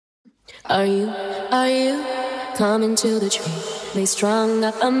Are you coming to the tree? They strung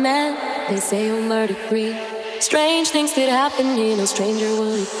up a man, they say you'll murder three. Strange things did happen here, no stranger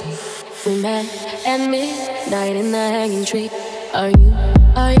would it be. We met at midnight in the hanging tree. Are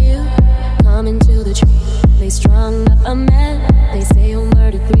you coming to the tree? They strung up a man, they say you'll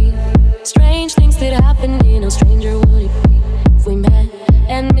murder three. Strange things did happen here, no stranger would it be. If we met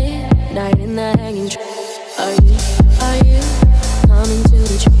at midnight in the hanging tree. Are you coming to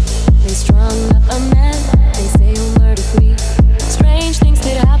the tree? They strung up a man, they say you'll murder three. Strange things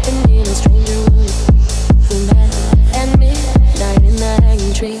did happen here, no stranger would it be. If we met at midnight in the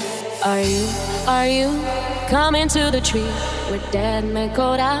hanging tree. Are you coming to the tree where Dad man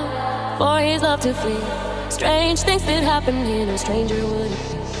called out for his love to flee? Strange things did happen here, no stranger would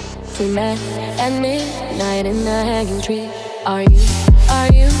it be. If we met at midnight in the hanging tree. Are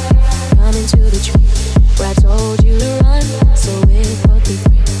you coming to the tree where I told you to run so we'd both be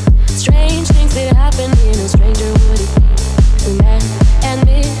free? Strange things did happen here, no stranger would it be. If we met at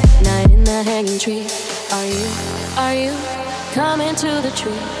midnight in the hanging tree. Are you coming to the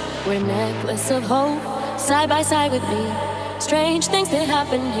tree where necklace of hope side by side with me? Strange things did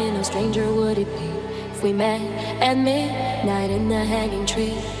happen here, no stranger would it be. If we met at midnight in the hanging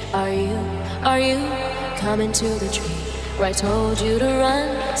tree. Are you coming to the tree where I told you to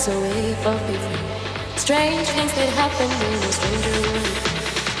run so we'd both be free? Strange things did happen here, no stranger would it be.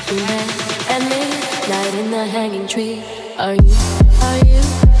 If we met at midnight in the hanging tree. Are you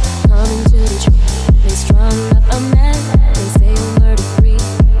coming to the tree? They strung up a man, they say you'll murder three.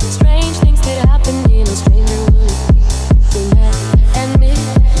 Strange things did happen here, no stranger would it be. If we met at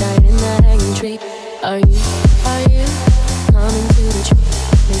midnight in the hanging tree. Are you coming to the tree?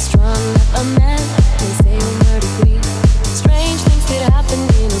 They strung up a man, they say you'll murder three. Strange things did happen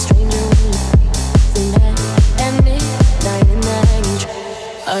here, no stranger would it be. If we met at midnight in the hanging tree.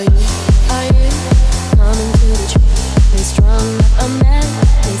 Are you coming to the tree? They strung up a man,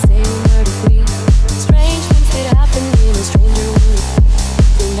 they say you'll murder three. Strange things did happen here, no stranger would it be.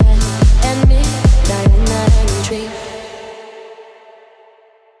 If we met at midnight in the hanging tree.